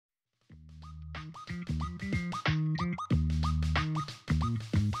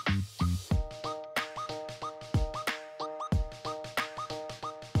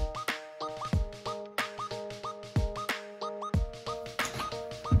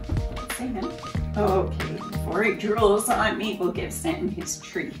Okay, before he drools on me, we'll give Sam his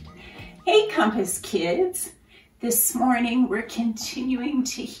treat. Hey, Compass kids. This morning, we're continuing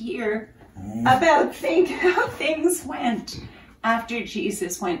to hear about how things went after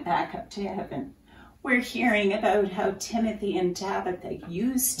Jesus went back up to heaven. We're hearing about how Timothy and Tabitha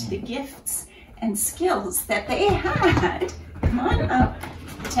used the gifts and skills that they had, come on up,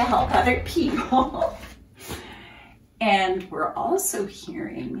 to help other people. And we're also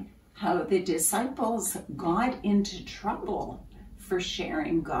hearing how the disciples got into trouble for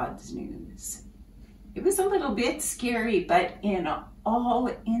sharing God's news. It was a little bit scary, but in all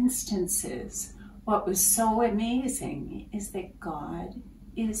instances, what was so amazing is that God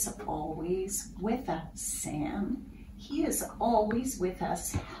is always with us, Sam. He is always with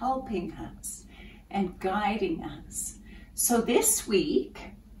us, helping us and guiding us. So this week,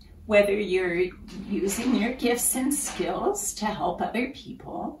 whether you're using your gifts and skills to help other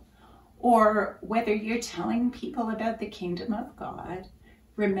people, or whether you're telling people about the kingdom of God,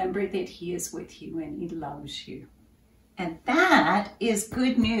 remember that He is with you and He loves you. And that is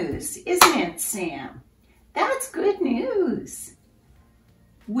good news, isn't it, Sam? That's good news.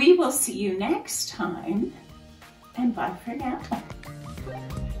 We will see you next time, and bye for now.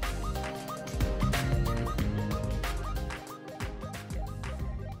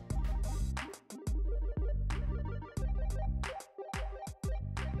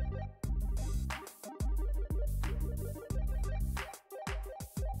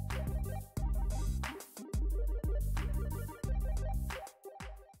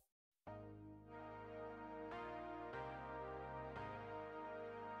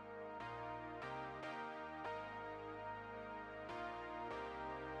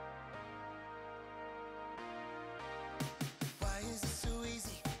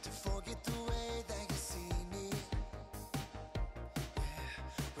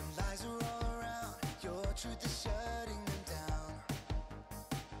 Truth is shutting them down.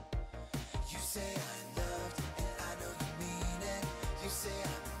 You say I'm loved, and I know you mean it. You say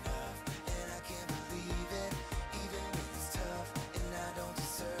I'm enough, and I can't believe it. Even when it's tough, and I don't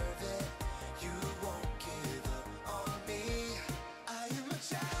deserve it, you won't give up on me. I am a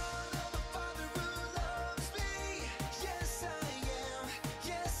child of a Father who loves me. Yes, I am.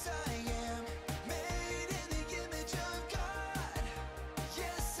 Yes, I am. Made in the image of God.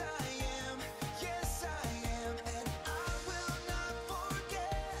 Yes, I am. Yes, I am. And I will not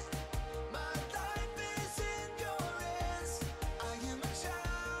forget. My life is in your hands. I am a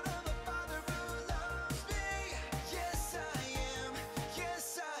child of a Father who loves me. Yes, I am.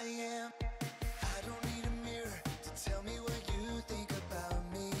 Yes, I am. I don't need a mirror to tell me what you think about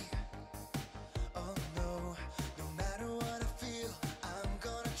me. Oh no, no matter what I feel, I'm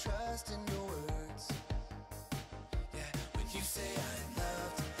gonna trust in your words. Yeah, when you say I'm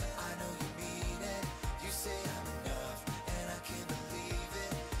loved, I know you mean it. You say I'm enough, and I can't believe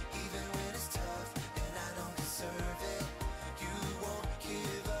it. Even when it's tough, and I don't deserve it, you won't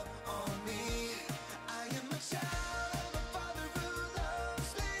give up on me. I am a child of a Father who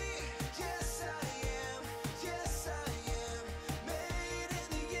loves me. Yes, I am. Yes, I am. Made in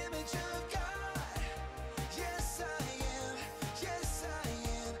the image of God. Yes, I am. Yes, I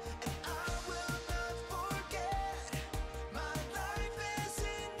am. And I will not forget. My life is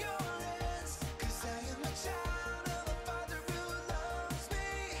in your hands. 'Cause I am a child of a Father who loves me.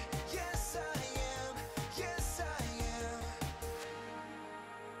 Yes, I am. Yes, I am.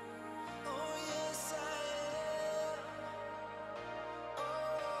 Oh, yes, I am. Oh,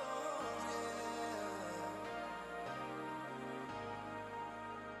 yeah.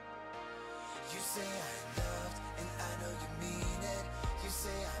 You say I'm loved, and I know you mean it. You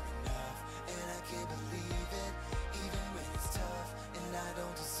say I'm enough, and I can't believe it. Even when it's tough, and I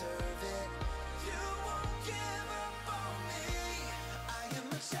don't deserve it, you won't give up on me. I am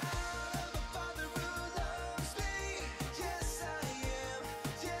a child of a Father who loves me. Yes, I am.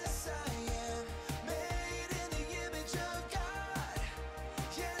 Yes, I am. Made in the image of God.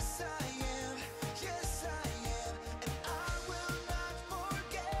 Yes, I am. Yes, I am. And I will not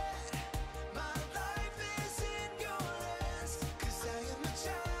forget. My life is in your hands. 'Cause I am a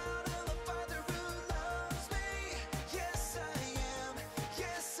child of a Father who loves me. Yes, I am.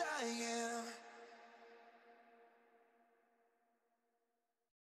 Yes, I am.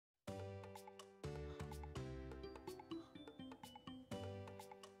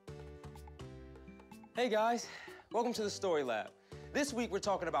 Hey guys, welcome to the Story Lab. This week we're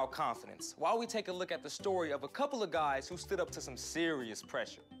talking about confidence, while we take a look at the story of a couple of guys who stood up to some serious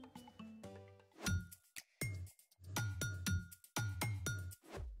pressure.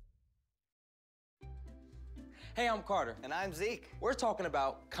 Hey, I'm Carter. And I'm Zeke. We're talking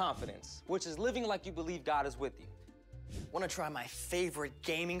about confidence, which is living like you believe God is with you. Want to try my favorite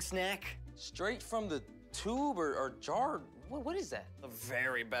gaming snack? Straight from the tube or jar? What is that? The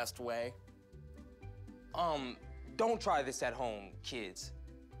very best way. Don't try this at home, kids.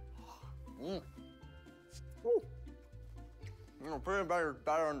 Peanut butter is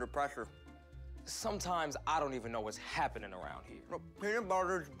better under pressure. Sometimes I don't even know what's happening around here. No, peanut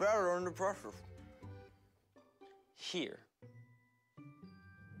butter is better under pressure. Here.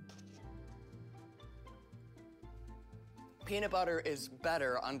 Peanut butter is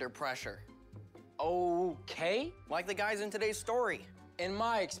better under pressure. Okay. Like the guys in today's story. In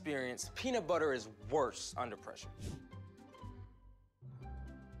my experience, peanut butter is worse under pressure.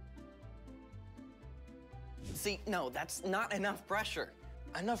 See, no, that's not enough pressure.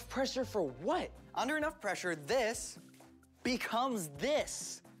 Enough pressure for what? Under enough pressure, this becomes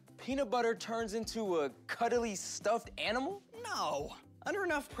this. Peanut butter turns into a cuddly stuffed animal? No. Under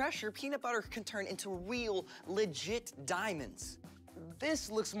enough pressure, peanut butter can turn into real, legit diamonds. This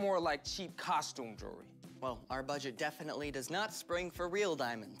looks more like cheap costume jewelry. Well, our budget definitely does not spring for real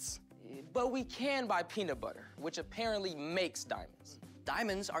diamonds. But we can buy peanut butter, which apparently makes diamonds.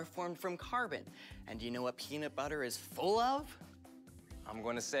 Diamonds are formed from carbon. And do you know what peanut butter is full of? I'm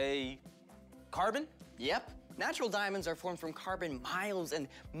gonna say carbon? Yep. Natural diamonds are formed from carbon miles and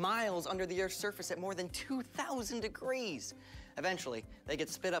miles under the Earth's surface at more than 2,000 degrees. Eventually, they get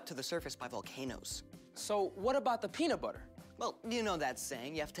spit up to the surface by volcanoes. So what about the peanut butter? Well, you know that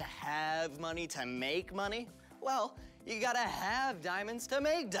saying, you have to have money to make money? Well, you gotta have diamonds to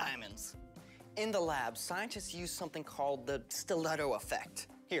make diamonds. In the lab, scientists use something called the stiletto effect.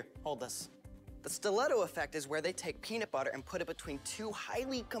 Here, hold this. The stiletto effect is where they take peanut butter and put it between two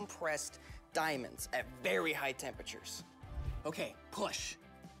highly compressed diamonds at very high temperatures. Okay, push.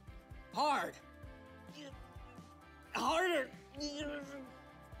 Hard. Harder.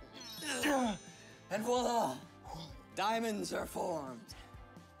 And voila, diamonds are formed.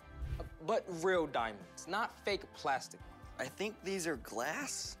 But real diamonds, not fake plastic. I think these are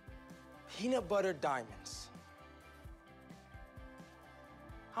glass? Peanut butter diamonds.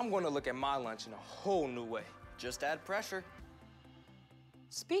 I'm gonna look at my lunch in a whole new way. Just add pressure.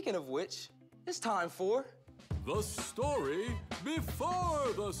 Speaking of which, it's time for The story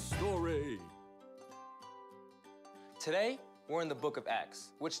before the story. Today, we're in the book of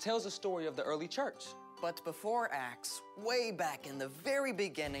Acts, which tells the story of the early church. But before Acts, way back in the very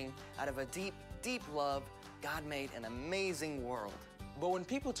beginning, out of a deep, deep love, God made an amazing world. But when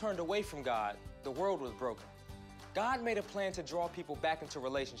people turned away from God, the world was broken. God made a plan to draw people back into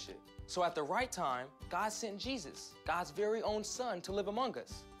relationship. So at the right time, God sent Jesus, God's very own son, to live among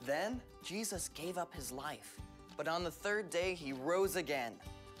us. Then, Jesus gave up his life. But on the third day, he rose again.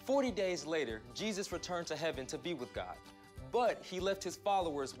 40 days later, Jesus returned to heaven to be with God. But he left his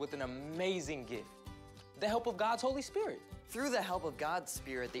followers with an amazing gift, the help of God's Holy Spirit. Through the help of God's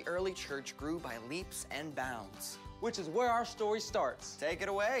Spirit, the early church grew by leaps and bounds. Which is where our story starts. Take it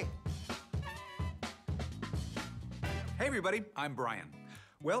away. Hey everybody, I'm Brian.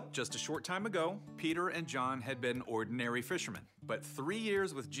 Well, just a short time ago, Peter and John had been ordinary fishermen, but 3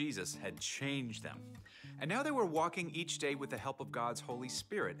 years with Jesus had changed them. And now they were walking each day with the help of God's Holy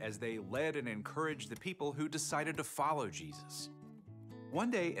Spirit as they led and encouraged the people who decided to follow Jesus. One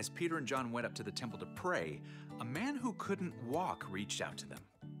day, as Peter and John went up to the temple to pray, a man who couldn't walk reached out to them.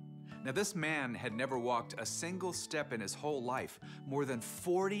 Now, this man had never walked a single step in his whole life, more than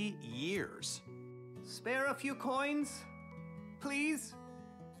 40 years. Spare a few coins, please?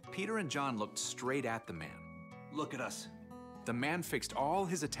 Peter and John looked straight at the man. Look at us. The man fixed all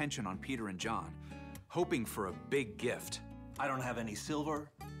his attention on Peter and John, hoping for a big gift. I don't have any silver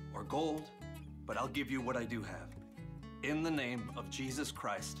or gold, but I'll give you what I do have. In the name of Jesus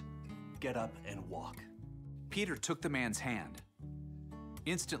Christ, get up and walk. Peter took the man's hand.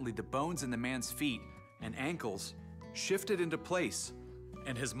 Instantly, the bones in the man's feet and ankles shifted into place,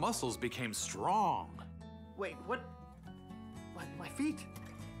 and his muscles became strong. Wait, what? My feet?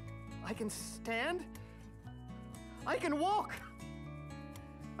 I can stand? I can walk!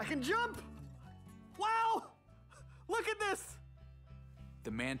 I can jump! Wow! Look at this! The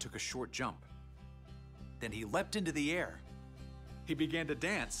man took a short jump. Then he leapt into the air. He began to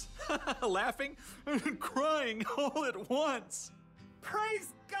dance, laughing and crying all at once.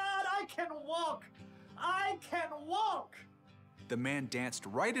 Praise God, I can walk! I can walk! The man danced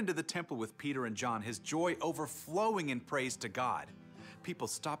right into the temple with Peter and John, his joy overflowing in praise to God. people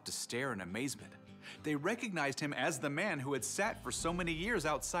stopped to stare in amazement. They recognized him as the man who had sat for so many years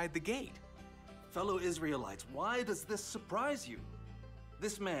outside the gate. Fellow Israelites, why does this surprise you?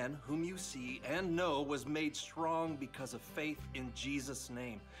 This man, whom you see and know, was made strong because of faith in Jesus'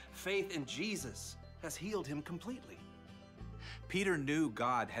 name. Faith in Jesus has healed him completely. Peter knew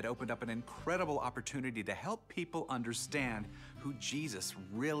God had opened up an incredible opportunity to help people understand who Jesus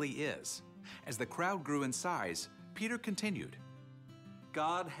really is. As the crowd grew in size, Peter continued.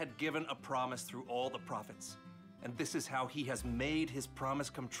 God had given a promise through all the prophets, and this is how he has made his promise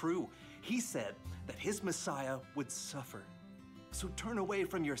come true. He said that his Messiah would suffer. So turn away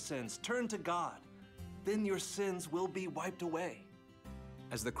from your sins, turn to God. Then your sins will be wiped away.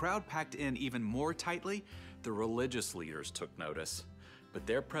 As the crowd packed in even more tightly, the religious leaders took notice. But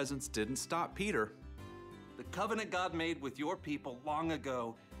their presence didn't stop Peter. The covenant God made with your people long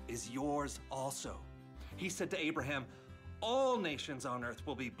ago is yours also. He said to Abraham, all nations on earth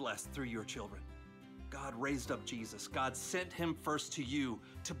will be blessed through your children. God raised up Jesus. God sent him first to you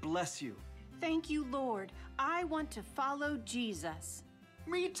to bless you. Thank you, Lord. I want to follow Jesus.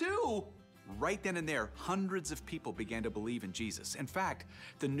 Me too. Right then and there, hundreds of people began to believe in Jesus. In fact,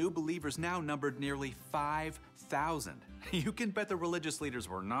 the new believers now numbered nearly 5,000. You can bet the religious leaders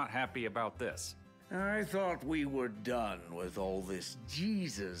were not happy about this. I thought we were done with all this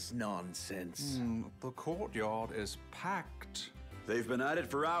Jesus nonsense. The courtyard is packed. They've been at it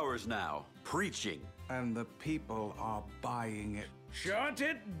for hours now, preaching. And the people are buying it. Shut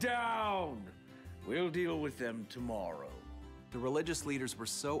it down! We'll deal with them tomorrow. The religious leaders were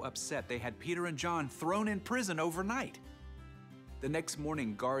so upset they had Peter and John thrown in prison overnight. The next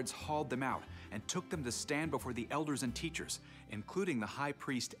morning, guards hauled them out and took them to stand before the elders and teachers, including the high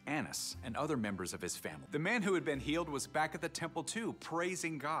priest Annas and other members of his family. The man who had been healed was back at the temple too,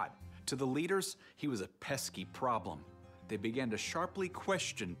 praising God. To the leaders, he was a pesky problem. They began to sharply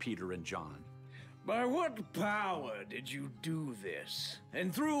question Peter and John. By what power did you do this?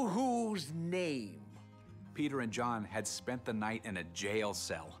 And through whose name? Peter and John had spent the night in a jail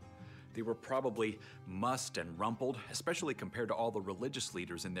cell. They were probably mussed and rumpled, especially compared to all the religious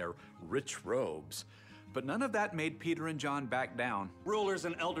leaders in their rich robes. But none of that made Peter and John back down. Rulers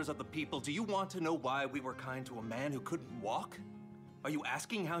and elders of the people, do you want to know why we were kind to a man who couldn't walk? Are you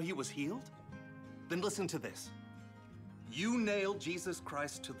asking how he was healed? Then listen to this. You nailed Jesus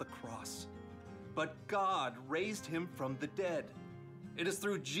Christ to the cross, but God raised him from the dead. It is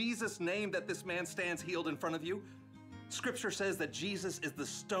through Jesus' name that this man stands healed in front of you. Scripture says that Jesus is the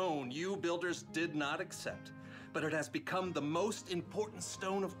stone you builders did not accept, but it has become the most important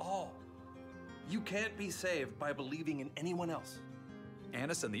stone of all. You can't be saved by believing in anyone else.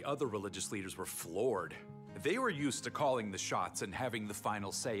 Annas and the other religious leaders were floored. They were used to calling the shots and having the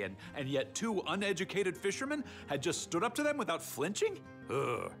final say, and yet two uneducated fishermen had just stood up to them without flinching?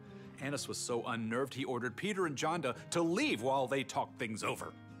 Ugh. Annas was so unnerved he ordered Peter and John to leave while they talked things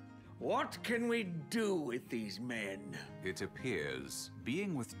over. What can we do with these men? It appears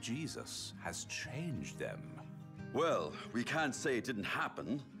being with Jesus has changed them. Well, we can't say it didn't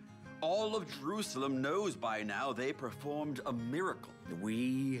happen. All of Jerusalem knows by now they performed a miracle.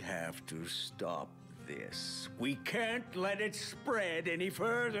 We have to stop this. We can't let it spread any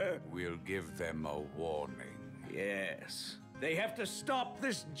further. We'll give them a warning. Yes. They have to stop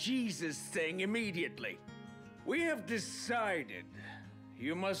this Jesus thing immediately. We have decided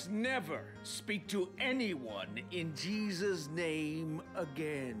you must never speak to anyone in Jesus' name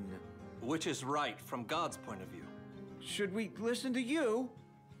again. Which is right from God's point of view. Should we listen to you,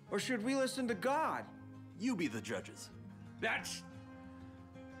 or should we listen to God? You be the judges. That's...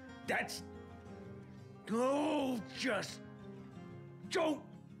 Oh, just don't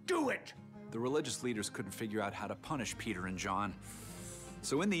do it! The religious leaders couldn't figure out how to punish Peter and John.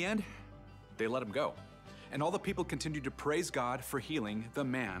 So in the end, they let him go. And all the people continued to praise God for healing the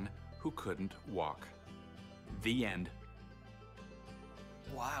man who couldn't walk. The end.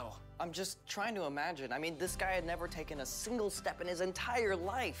 Wow. I'm just trying to imagine. I mean, this guy had never taken a single step in his entire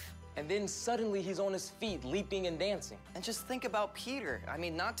life. And then suddenly he's on his feet, leaping and dancing. And just think about Peter. I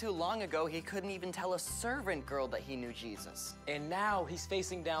mean, not too long ago, he couldn't even tell a servant girl that he knew Jesus. And now he's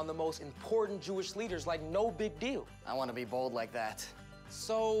facing down the most important Jewish leaders like no big deal. I want to be bold like that.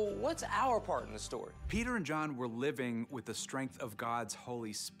 So what's our part in the story? Peter and John were living with the strength of God's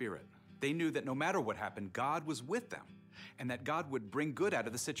Holy Spirit. They knew that no matter what happened, God was with them, and that God would bring good out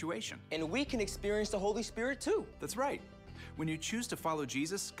of the situation. And we can experience the Holy Spirit too. That's right. When you choose to follow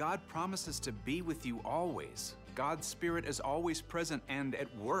Jesus, God promises to be with you always. God's Spirit is always present and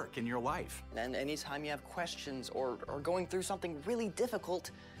at work in your life. And anytime you have questions or going through something really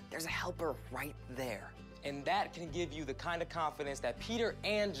difficult, there's a helper right there. And that can give you the kind of confidence that Peter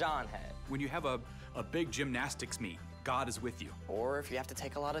and John had. When you have a big gymnastics meet, God is with you. Or if you have to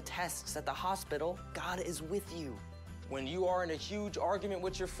take a lot of tests at the hospital, God is with you. When you are in a huge argument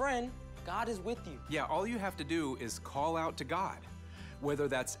with your friend, God is with you. Yeah, all you have to do is call out to God, whether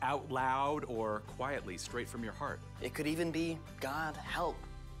that's out loud or quietly, straight from your heart. It could even be, God, help.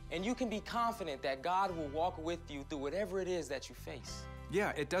 And you can be confident that God will walk with you through whatever it is that you face.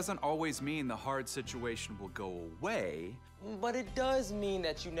 Yeah, it doesn't always mean the hard situation will go away. But it does mean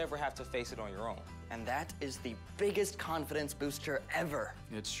that you never have to face it on your own. And that is the biggest confidence booster ever.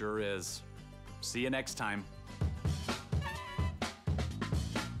 It sure is. See you next time.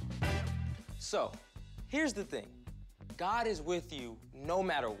 So, here's the thing. God is with you no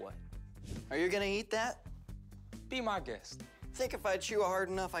matter what. Are you gonna eat that? Be my guest. Think if I chew hard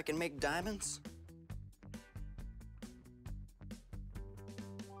enough, I can make diamonds?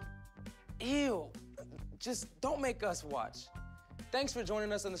 Ew. Just don't make us watch. Thanks for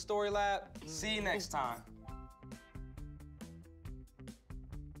joining us in the Story Lab. See you next time.